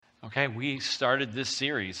Okay, we started this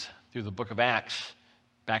series through the book of Acts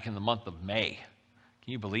back in the month of May.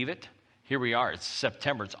 Can you believe it? Here we are. It's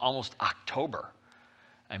September. It's almost October.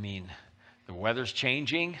 I mean, the weather's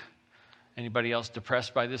changing. Anybody else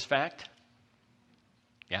depressed by this fact?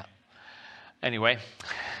 Yeah. Anyway,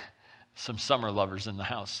 some summer lovers in the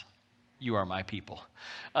house. You are my people.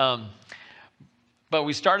 But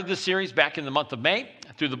we started this series back in the month of May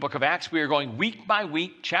through the book of Acts. We are going week by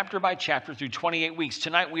week, chapter by chapter through 28 weeks.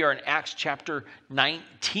 Tonight we are in Acts chapter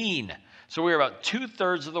 19. So we are about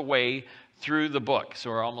 2/3 of the way through the book. So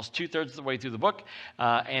we're almost 2/3 of the way through the book.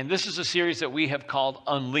 And this is a series that we have called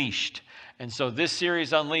Unleashed. And so this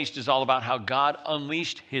series, Unleashed, is all about how God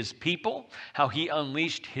unleashed his people, how he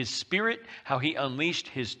unleashed his spirit, how he unleashed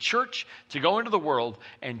his church to go into the world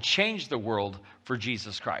and change the world for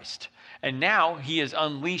Jesus Christ. And now he is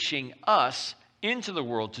unleashing us into the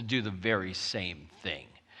world to do the very same thing.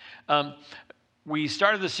 We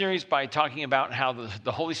started the series by talking about how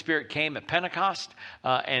the Holy Spirit came at Pentecost,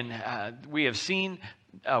 and we have seen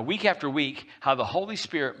week after week how the Holy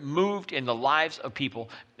Spirit moved in the lives of people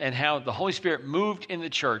and how the Holy Spirit moved in the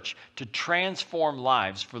church to transform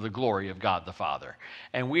lives for the glory of God the Father.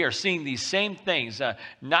 And we are seeing these same things,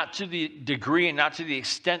 not to the degree and not to the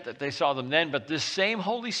extent that they saw them then, but this same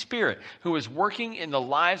Holy Spirit who is working in the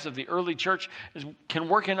lives of the early church can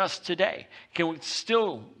work in us today, can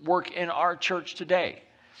still work in our church today.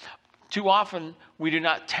 Too often, we do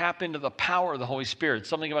not tap into the power of the Holy Spirit.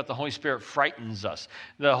 Something about the Holy Spirit frightens us.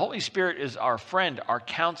 The Holy Spirit is our friend, our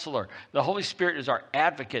counselor. The Holy Spirit is our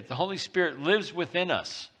advocate. The Holy Spirit lives within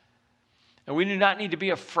us. And we do not need to be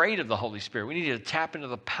afraid of the Holy Spirit. We need to tap into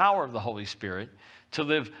the power of the Holy Spirit to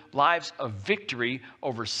live lives of victory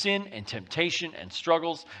over sin and temptation and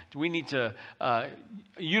struggles. We need to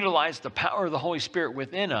utilize the power of the Holy Spirit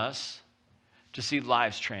within us to see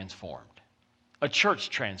lives transformed. A church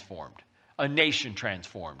transformed, a nation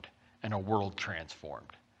transformed, and a world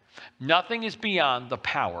transformed. Nothing is beyond the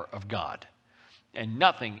power of God, and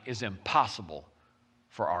nothing is impossible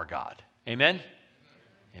for our God. Amen?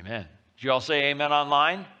 Amen. Did you all say amen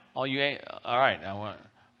online? All right. I want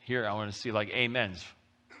to see like amens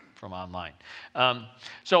from online.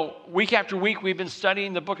 So week after week, we've been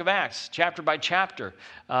studying the book of Acts, chapter by chapter.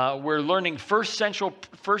 We're learning first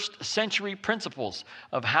century principles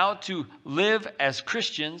of how to live as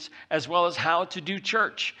Christians as well as how to do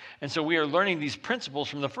church. And so we are learning these principles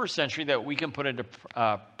from the first century that we can put into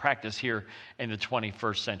practice here in the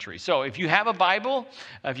 21st century. So if you have a Bible,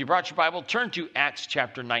 if you brought your Bible, turn to Acts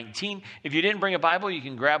chapter 19. If you didn't bring a Bible, you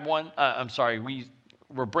can grab one.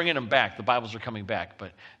 We're bringing them back. The Bibles are coming back,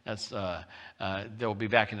 but they'll be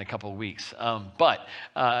back in a couple of weeks. But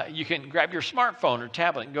you can grab your smartphone or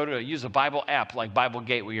tablet and use a Bible app like Bible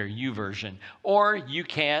Gateway or YouVersion. Or you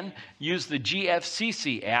can use the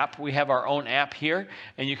GFCC app. We have our own app here,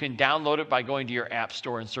 and you can download it by going to your app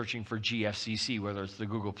store and searching for GFCC, whether it's the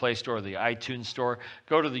Google Play Store or the iTunes Store.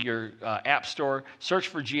 Go to your app store, search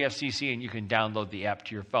for GFCC, and you can download the app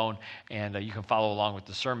to your phone, and you can follow along with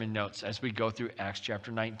the sermon notes as we go through Acts chapter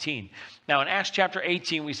 19. Now, in Acts chapter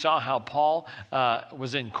 18, we saw how Paul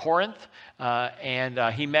was in Corinth, and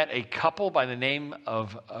he met a couple by the name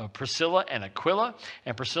of Priscilla and Aquila.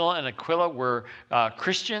 And Priscilla and Aquila were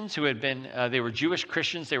Christians who had been, they were Jewish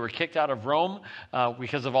Christians. They were kicked out of Rome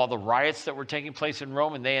because of all the riots that were taking place in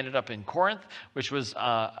Rome, and they ended up in Corinth, which was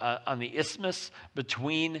on the isthmus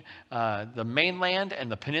between the mainland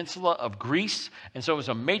and the peninsula of Greece. And so it was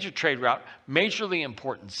a major trade route, majorly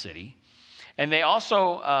important city. And they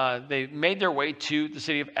also, they made their way to the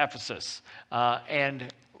city of Ephesus.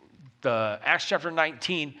 And the Acts chapter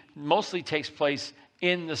 19 mostly takes place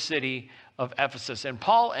in the city of Ephesus. And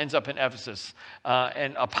Paul ends up in Ephesus.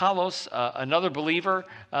 And Apollos, another believer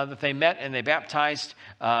that they met and they baptized,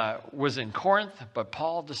 was in Corinth. But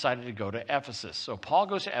Paul decided to go to Ephesus. So Paul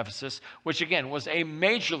goes to Ephesus, which again was a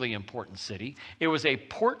majorly important city. It was a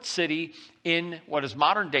port city in what is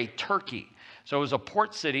modern day Turkey. So it was a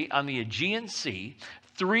port city on the Aegean Sea.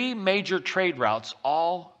 3 major trade routes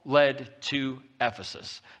all led to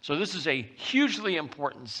Ephesus. So this is a hugely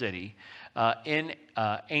important city in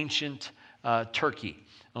ancient Turkey.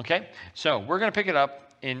 Okay, so we're going to pick it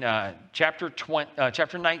up in chapter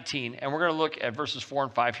 19, and we're going to look at verses 4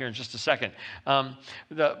 and 5 here in just a second.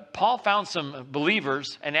 Paul found some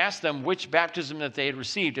believers and asked them which baptism that they had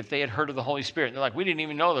received, if they had heard of the Holy Spirit. And they're like, we didn't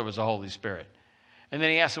even know there was a Holy Spirit. And then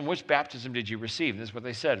he asked them, which baptism did you receive? And this is what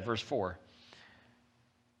they said, verse 4.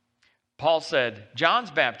 Paul said,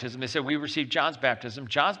 John's baptism. They said, we received John's baptism.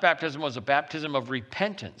 John's baptism was a baptism of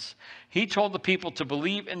repentance. He told the people to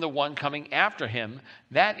believe in the one coming after him,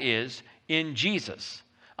 that is, in Jesus.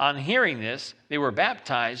 On hearing this, they were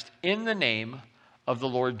baptized in the name of the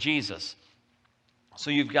Lord Jesus. So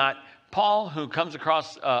you've got Paul, who comes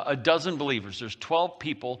across a dozen believers. There's 12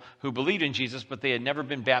 people who believed in Jesus, but they had never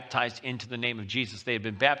been baptized into the name of Jesus. They had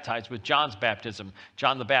been baptized with John's baptism,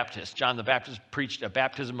 John the Baptist. John the Baptist preached a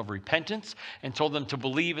baptism of repentance and told them to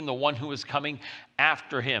believe in the one who was coming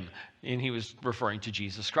after him. And he was referring to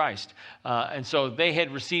Jesus Christ. And so they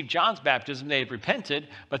had received John's baptism. They had repented,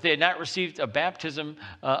 but they had not received a baptism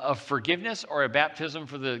of forgiveness or a baptism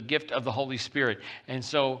for the gift of the Holy Spirit. And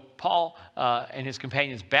so Paul and his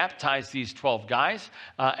companions baptized these 12 guys,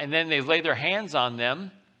 and then they lay their hands on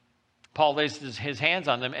them. Paul lays his hands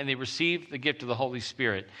on them, and they receive the gift of the Holy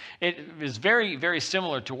Spirit. It is very, very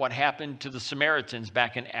similar to what happened to the Samaritans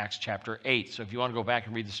back in Acts chapter 8. So if you want to go back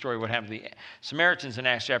and read the story of what happened to the Samaritans in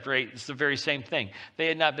Acts chapter 8, it's the very same thing. They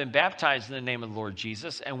had not been baptized in the name of the Lord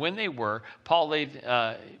Jesus, and when they were,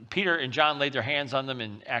 Peter and John laid their hands on them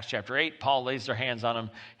in Acts chapter 8. Paul lays their hands on them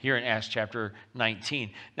here in Acts chapter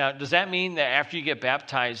 19. Now, does that mean that after you get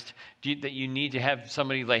baptized, that you need to have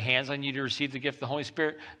somebody lay hands on you to receive the gift of the Holy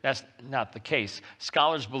Spirit? That's not the case.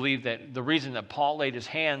 Scholars believe that the reason that Paul laid his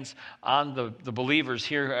hands on the believers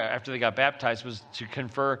here after they got baptized was to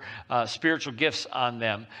confer spiritual gifts on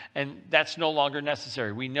them. And that's no longer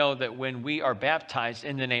necessary. We know that when we are baptized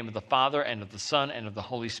in the name of the Father and of the Son and of the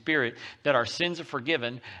Holy Spirit, that our sins are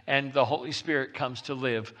forgiven and the Holy Spirit comes to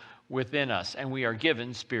live within us, and we are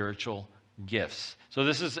given spiritual gifts. So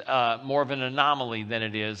this is more of an anomaly than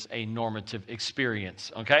it is a normative experience,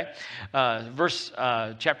 okay?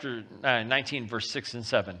 Chapter 19, verse 6 and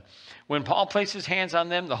 7. When Paul placed his hands on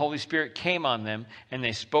them, the Holy Spirit came on them, and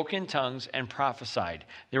they spoke in tongues and prophesied.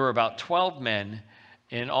 There were about 12 men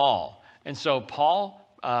in all. And so Paul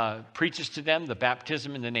preaches to them the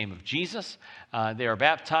baptism in the name of Jesus. They are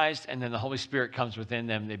baptized, and then the Holy Spirit comes within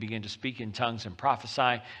them. They begin to speak in tongues and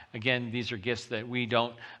prophesy. Again, these are gifts that we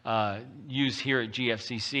don't use here at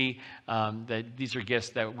GFCC. That these are gifts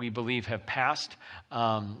that we believe have passed.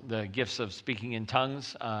 The gifts of speaking in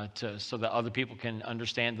tongues so that other people can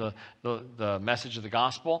understand the message of the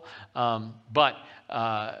gospel. But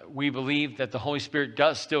we believe that the Holy Spirit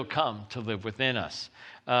does still come to live within us.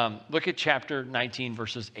 Look at chapter 19,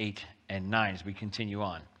 verses 8 and 9 as we continue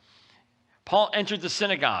on. Paul entered the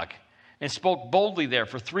synagogue and spoke boldly there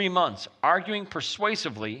for 3 months, arguing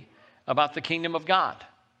persuasively about the kingdom of God.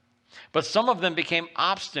 But some of them became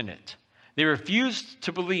obstinate. They refused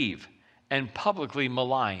to believe and publicly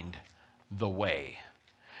maligned the way.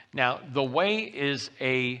 Now, the way is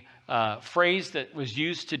a phrase that was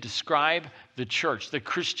used to describe the church, the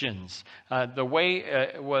Christians. The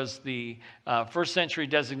way was the first century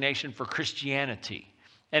designation for Christianity.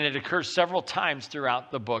 And it occurs several times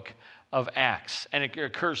throughout the book of Acts. And it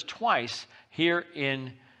occurs twice here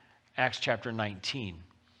in Acts chapter 19.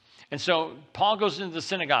 And so Paul goes into the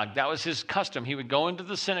synagogue. That was his custom. He would go into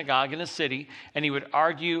the synagogue in a city and he would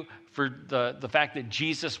argue for the fact that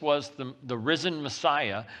Jesus was the risen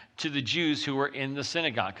Messiah to the Jews who were in the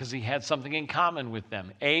synagogue because he had something in common with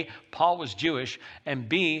them. A, Paul was Jewish, and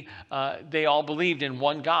B, they all believed in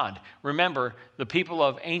one God. Remember, the people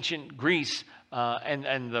of ancient Greece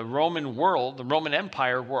and the Roman world, the Roman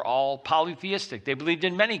Empire, were all polytheistic. They believed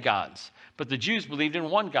in many gods. But the Jews believed in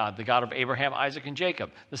one God, the God of Abraham, Isaac, and Jacob,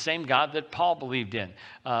 the same God that Paul believed in.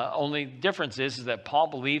 Only difference is that Paul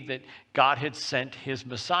believed that God had sent his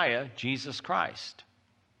Messiah, Jesus Christ.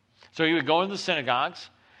 So he would go into the synagogues,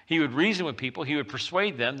 he would reason with people, he would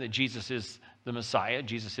persuade them that Jesus is the Messiah,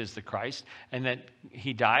 Jesus is the Christ, and that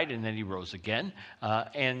he died and then he rose again.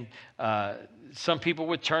 Some people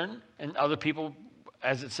would turn, and other people,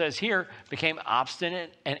 as it says here, became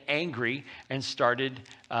obstinate and angry and started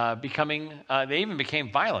they even became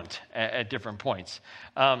violent at different points.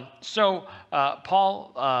 Paul,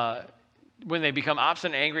 when they become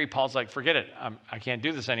obstinate and angry, Paul's like, forget it, I can't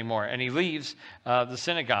do this anymore. And he leaves the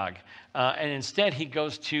synagogue. And instead, he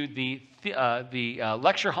goes to the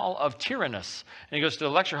lecture hall of Tyrannus. And he goes to the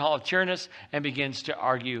lecture hall of Tyrannus and begins to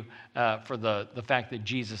argue for the fact that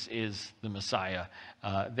Jesus is the Messiah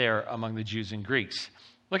there among the Jews and Greeks.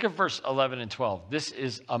 Look at verse 11 and 12. This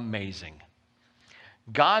is amazing.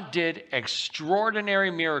 God did extraordinary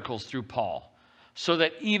miracles through Paul, so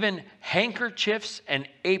that even handkerchiefs and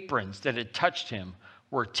aprons that had touched him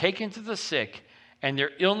were taken to the sick, and their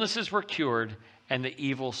illnesses were cured, and the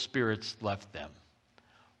evil spirits left them.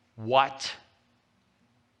 What?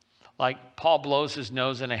 Like Paul blows his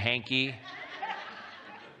nose in a hanky?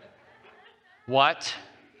 What?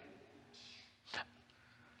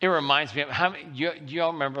 It reminds me of do you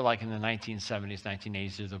all remember, like in the 1970s,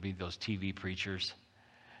 1980s, there'll be those TV preachers,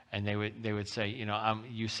 And they would say,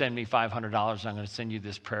 you send me $500, I'm going to send you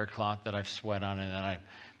this prayer cloth that I've sweat on and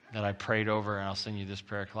that I prayed over, and I'll send you this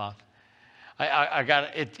prayer cloth.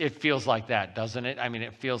 It feels like that, doesn't it? I mean,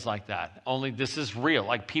 it feels like that. Only this is real.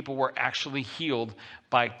 Like, people were actually healed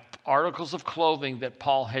by articles of clothing that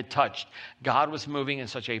Paul had touched. God was moving in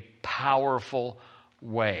such a powerful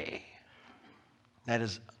way. That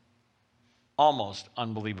is almost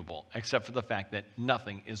unbelievable, except for the fact that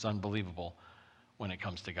nothing is unbelievable when it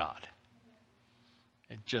comes to God.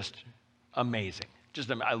 It's just amazing.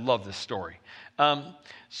 I love this story.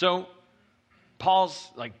 So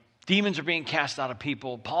Paul's like, demons are being cast out of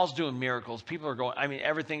people. Paul's doing miracles. People are going,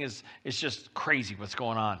 everything it's just crazy what's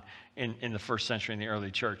going on in the first century in the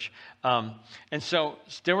early church. And so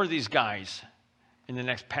there were these guys. In the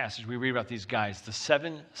next passage, we read about these guys, the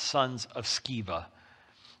 7 sons of Sceva.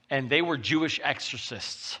 And they were Jewish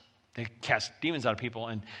exorcists. They cast demons out of people,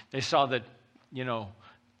 and they saw that,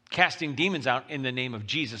 casting demons out in the name of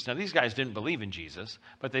Jesus. Now, these guys didn't believe in Jesus,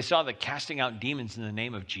 but they saw that casting out demons in the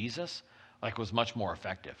name of Jesus was much more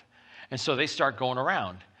effective. And so they start going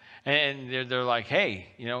around, and they're like, hey,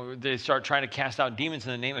 they start trying to cast out demons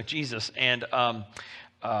in the name of Jesus. And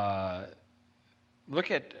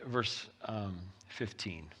look at verse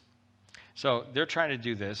 15. So they're trying to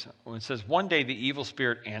do this. When it says, one day the evil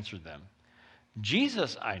spirit answered them,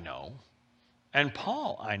 Jesus I know, and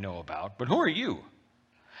Paul I know about, but who are you?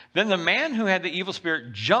 Then the man who had the evil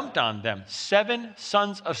spirit jumped on them, 7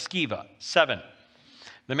 sons of Sceva, 7.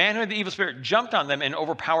 The man who had the evil spirit jumped on them and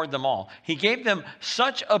overpowered them all. He gave them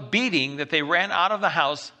such a beating that they ran out of the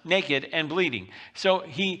house naked and bleeding. So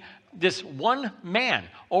this one man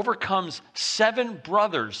overcomes 7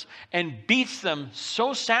 brothers and beats them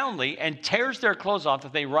so soundly and tears their clothes off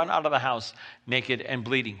that they run out of the house naked and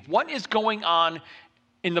bleeding. What is going on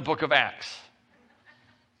in the book of Acts?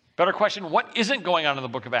 Better question, what isn't going on in the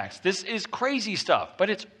book of Acts? This is crazy stuff, but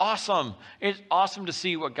it's awesome. It's awesome to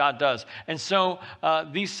see what God does. And so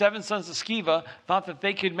these 7 sons of Sceva thought that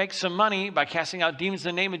they could make some money by casting out demons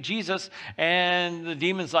in the name of Jesus. And the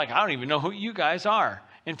demon's like, I don't even know who you guys are.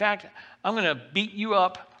 In fact, I'm going to beat you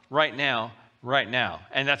up right now.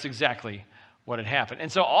 And that's exactly what had happened.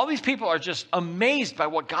 And so all these people are just amazed by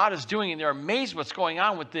what God is doing, and they're amazed what's going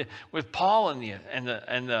on with Paul and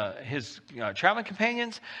his traveling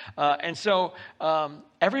companions. And so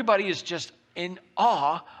everybody is just in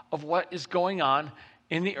awe of what is going on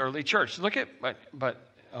in the early church. Look at verse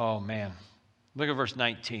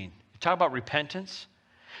 19. Talk about repentance.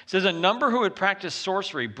 It says, a number who had practiced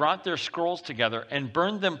sorcery brought their scrolls together and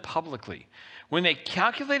burned them publicly. When they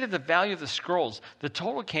calculated the value of the scrolls, the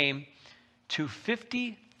total came to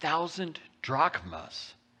 50,000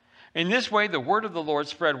 drachmas. In this way, the word of the Lord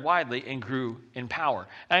spread widely and grew in power.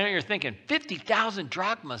 I know you're thinking, 50,000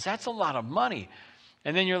 drachmas, that's a lot of money.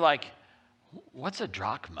 And then you're like, what's a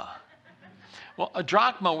drachma? Well, a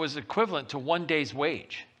drachma was equivalent to 1 day's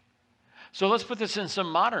wage. So let's put this in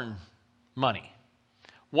some modern money.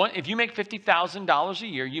 If you make $50,000 a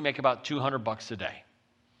year, you make about $200 a day.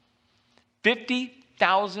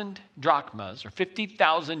 50,000 drachmas, or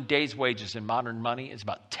 50,000 days' wages in modern money, is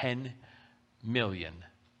about $10 million.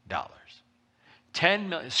 10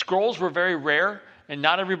 million. Scrolls were very rare, and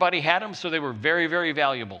not everybody had them, so they were very, very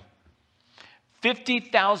valuable.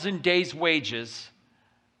 50,000 days' wages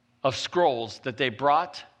of scrolls that they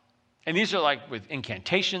brought. And these are like with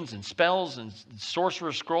incantations and spells and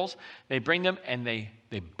sorcerer scrolls. They bring them and they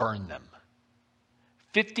burn them.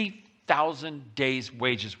 50,000 days'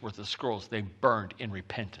 wages worth of scrolls they burned in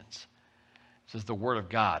repentance. It says the word of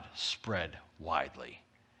God spread widely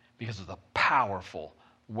because of the powerful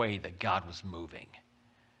way that God was moving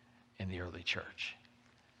in the early church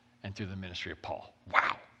and through the ministry of Paul.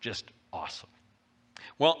 Wow, just awesome.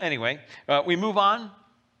 Well, anyway, we move on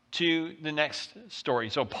to the next story.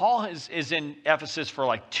 So Paul is in Ephesus for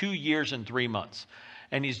like 2 years and 3 months.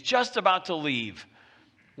 And he's just about to leave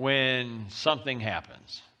when something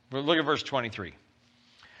happens. Look at verse 23.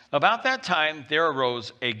 About that time, there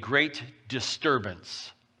arose a great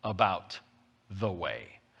disturbance about the way.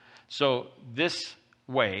 So this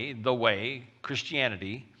way, the way,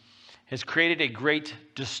 Christianity, has created a great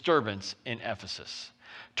disturbance in Ephesus.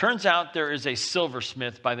 Turns out there is a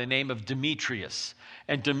silversmith by the name of Demetrius.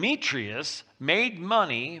 And Demetrius made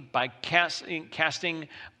money by casting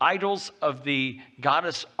idols of the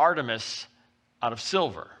goddess Artemis out of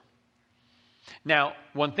silver. Now,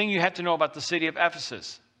 one thing you have to know about the city of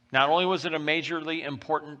Ephesus, not only was it a majorly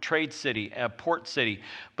important trade city, a port city,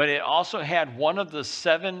 but it also had one of the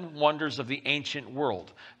 7 wonders of the ancient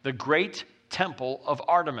world, the great temple of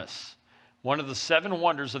Artemis, one of the 7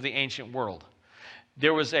 wonders of the ancient world.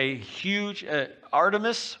 there was a huge,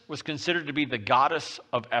 Artemis was considered to be the goddess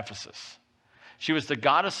of Ephesus. She was the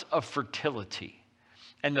goddess of fertility.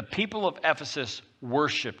 And the people of Ephesus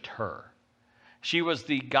worshiped her. She was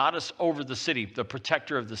the goddess over the city, the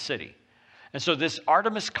protector of the city. And so this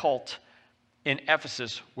Artemis cult in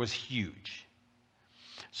Ephesus was huge.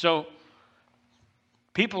 So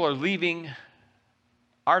people are leaving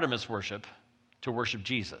Artemis worship to worship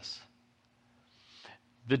Jesus.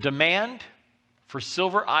 The demand for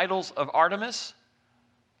silver idols of Artemis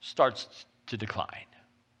starts to decline.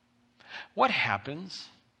 What happens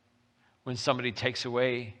when somebody takes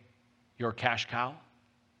away your cash cow?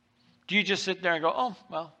 Do you just sit there and go, oh,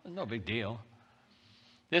 well, no big deal?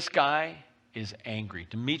 This guy is angry.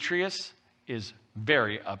 Demetrius is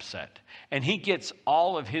very upset. And he gets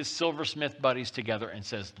all of his silversmith buddies together and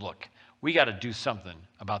says, look, we got to do something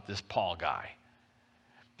about this Paul guy.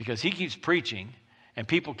 Because he keeps preaching and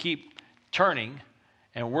people keep turning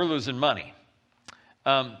and we're losing money.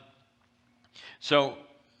 So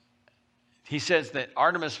he says that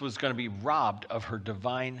Artemis was going to be robbed of her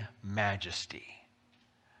divine majesty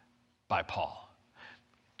by Paul.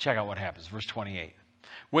 Check out what happens. Verse 28.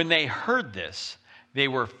 When they heard this, they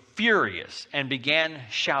were furious and began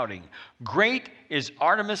shouting, "Great is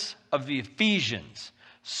Artemis of the Ephesians."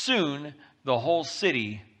 Soon the whole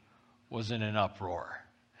city was in an uproar.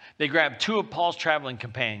 They grabbed two of Paul's traveling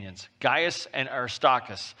companions, Gaius and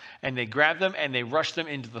Aristarchus, and they grabbed them and they rushed them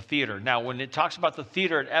into the theater. Now, when it talks about the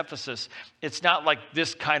theater at Ephesus, it's not like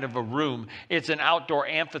this kind of a room. It's an outdoor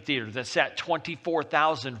amphitheater that sat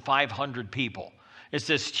 24,500 people. It's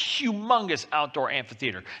this humongous outdoor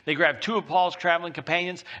amphitheater. They grab two of Paul's traveling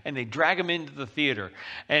companions and they drag them into the theater.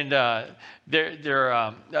 And a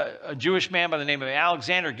Jewish man by the name of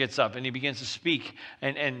Alexander gets up and he begins to speak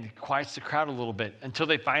and quiets the crowd a little bit until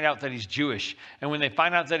they find out that he's Jewish. And when they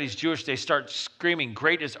find out that he's Jewish, they start screaming,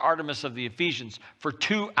 "Great is Artemis of the Ephesians," for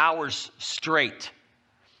 2 hours straight.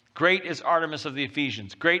 Great is Artemis of the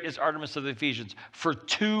Ephesians. Great is Artemis of the Ephesians. For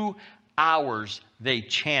 2 hours they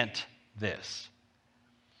chant this.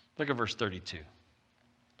 Look at verse 32.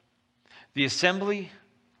 The assembly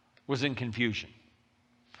was in confusion.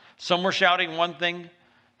 Some were shouting one thing,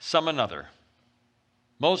 some another.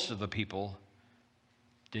 Most of the people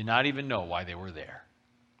did not even know why they were there.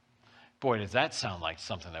 Boy, does that sound like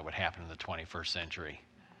something that would happen in the 21st century.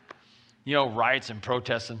 You know, riots and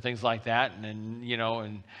protests and things like that.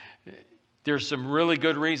 And there's some really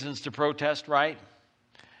good reasons to protest, right?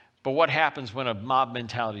 But what happens when a mob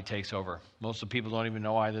mentality takes over? Most of the people don't even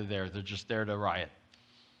know why they're there. They're just there to riot.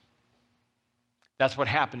 That's what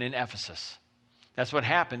happened in Ephesus. That's what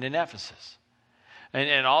happened in Ephesus.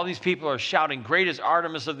 And all these people are shouting, "Great is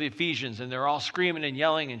Artemis of the Ephesians," and they're all screaming and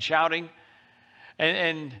yelling and shouting.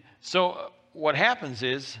 And so what happens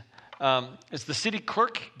is the city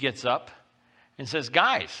clerk gets up and says,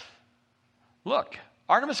 "Guys, look,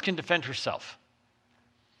 Artemis can defend herself.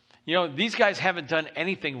 You know, these guys haven't done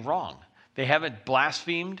anything wrong. They haven't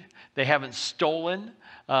blasphemed. They haven't stolen.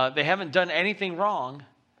 They haven't done anything wrong.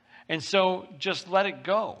 And so just let it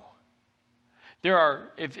go.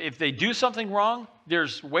 If they do something wrong,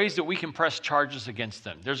 there's ways that we can press charges against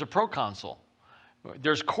them. There's a proconsul.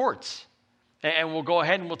 There's courts. And we'll go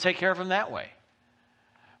ahead and we'll take care of them that way.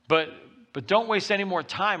 But don't waste any more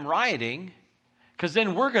time rioting, because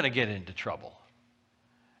then we're going to get into trouble."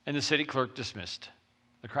 And the city clerk dismissed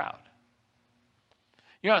the crowd.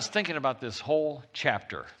 You know, I was thinking about this whole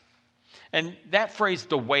chapter. And that phrase,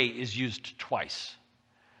 "the way," is used twice.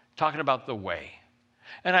 Talking about the way.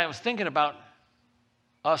 And I was thinking about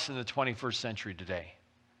us in the 21st century today.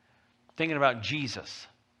 Thinking about Jesus,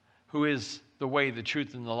 who is the way, the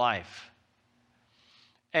truth, and the life.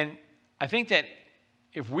 And I think that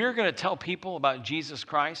if we're going to tell people about Jesus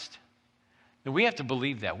Christ, then we have to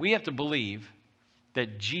believe that. We have to believe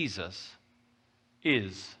that Jesus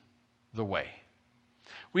is the way.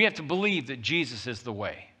 We have to believe that Jesus is the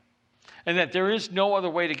way. And that there is no other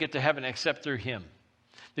way to get to heaven except through him.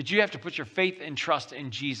 That you have to put your faith and trust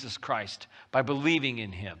in Jesus Christ by believing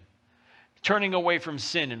in him. Turning away from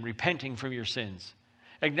sin and repenting from your sins.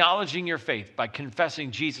 Acknowledging your faith by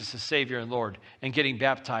confessing Jesus as Savior and Lord and getting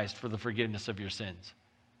baptized for the forgiveness of your sins.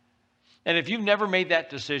 And if you've never made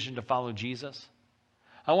that decision to follow Jesus,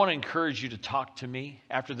 I want to encourage you to talk to me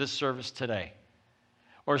after this service today.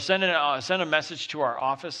 Or send a message to our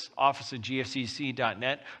office at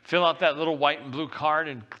gfcc.net. Fill out that little white and blue card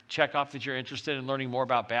and check off that you're interested in learning more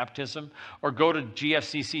about baptism. Or go to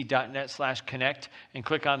gfcc.net/connect and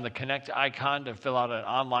click on the connect icon to fill out an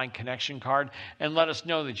online connection card and let us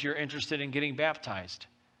know that you're interested in getting baptized.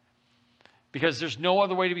 Because there's no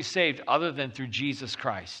other way to be saved other than through Jesus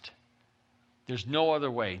Christ. There's no other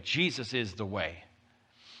way. Jesus is the way.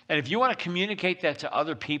 And if you want to communicate that to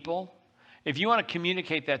other people, that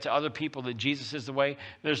Jesus is the way,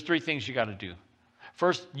 there's three things you got to do.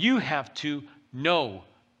 First, you have to know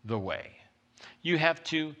the way. You have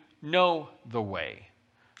to know the way.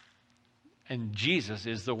 And Jesus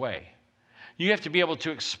is the way. You have to be able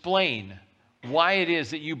to explain why it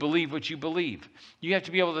is that you believe what you believe. You have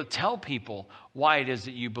to be able to tell people why it is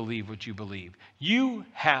that you believe what you believe. You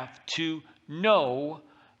have to know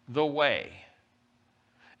the way.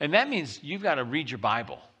 And that means you've got to read your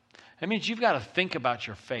Bible. That means you've got to think about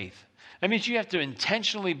your faith. That means you have to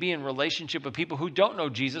intentionally be in relationship with people who don't know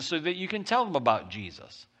Jesus so that you can tell them about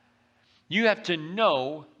Jesus. You have to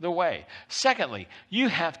know the way. Secondly, you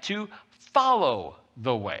have to follow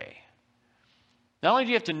the way. Not only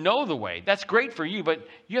do you have to know the way, that's great for you, but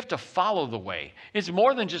you have to follow the way. It's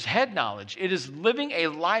more than just head knowledge. It is living a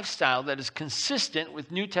lifestyle that is consistent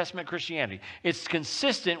with New Testament Christianity. It's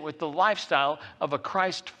consistent with the lifestyle of a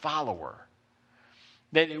Christ follower.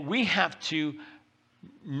 That we have to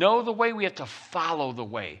know the way, we have to follow the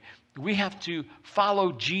way. We have to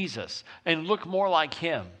follow Jesus and look more like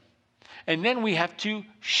him. And then we have to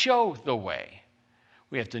show the way.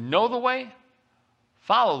 We have to know the way,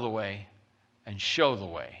 follow the way, and show the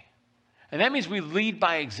way. And that means we lead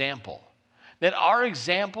by example. That our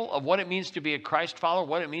example of what it means to be a Christ follower,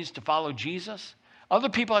 what it means to follow Jesus, other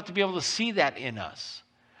people have to be able to see that in us.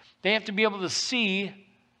 They have to be able to see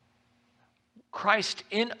Christ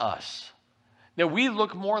in us. That we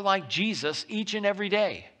look more like Jesus each and every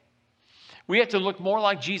day. We have to look more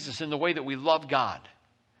like Jesus in the way that we love God.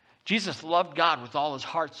 Jesus loved God with all his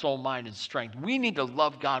heart, soul, mind, and strength. We need to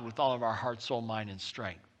love God with all of our heart, soul, mind, and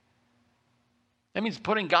strength. That means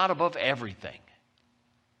putting God above everything.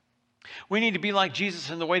 We need to be like Jesus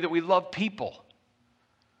in the way that we love people.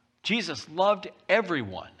 Jesus loved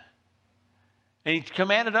everyone. And he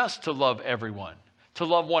commanded us to love everyone, to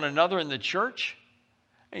love one another in the church,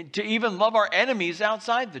 and to even love our enemies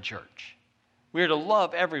outside the church. We are to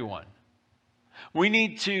love everyone. We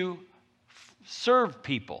need to serve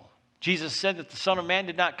people. Jesus said that the Son of Man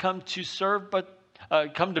did not come to serve, but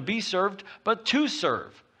come to be served, but to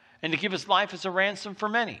serve, and to give his life as a ransom for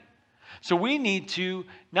many. So we need to,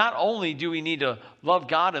 not only do we need to love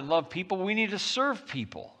God and love people, we need to serve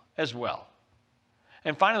people as well.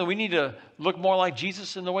 And finally, we need to look more like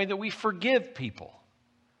Jesus in the way that we forgive people.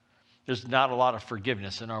 There's not a lot of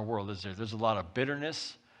forgiveness in our world, is there? There's a lot of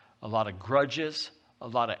bitterness, a lot of grudges, a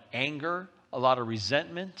lot of anger, a lot of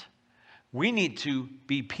resentment. We need to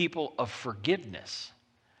be people of forgiveness.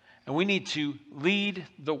 And we need to lead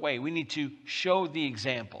the way. We need to show the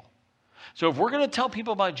example. So if we're going to tell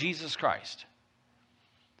people about Jesus Christ,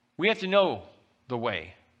 we have to know the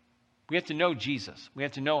way. We have to know Jesus. We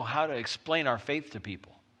have to know how to explain our faith to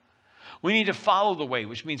people. We need to follow the way,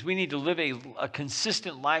 which means we need to live a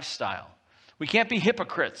consistent lifestyle. We can't be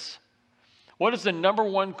hypocrites. What is the number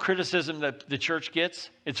one criticism that the church gets?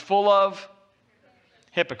 It's full of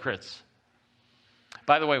hypocrites.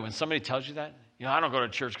 By the way, when somebody tells you that, I don't go to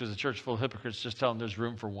church because the church is full of hypocrites, just tell them there's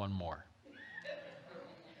room for one more.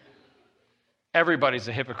 Everybody's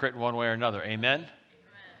a hypocrite in one way or another. Amen?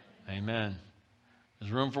 Amen.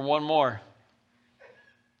 There's room for one more.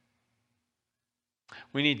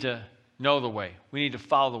 We need to know the way. We need to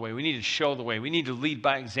follow the way. We need to show the way. We need to lead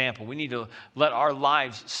by example. We need to let our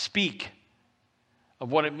lives speak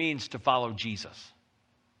of what it means to follow Jesus.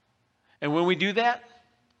 And when we do that,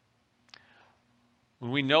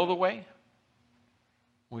 when we know the way,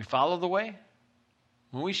 when we follow the way,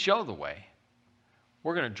 when we show the way,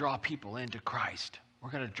 we're going to draw people into Christ. We're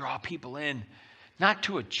going to draw people in, not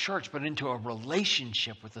to a church, but into a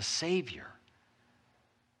relationship with the Savior.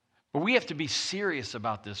 But we have to be serious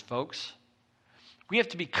about this, folks. We have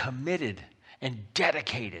to be committed and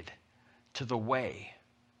dedicated to the way.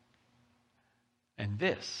 And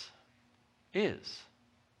this is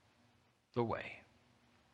the way.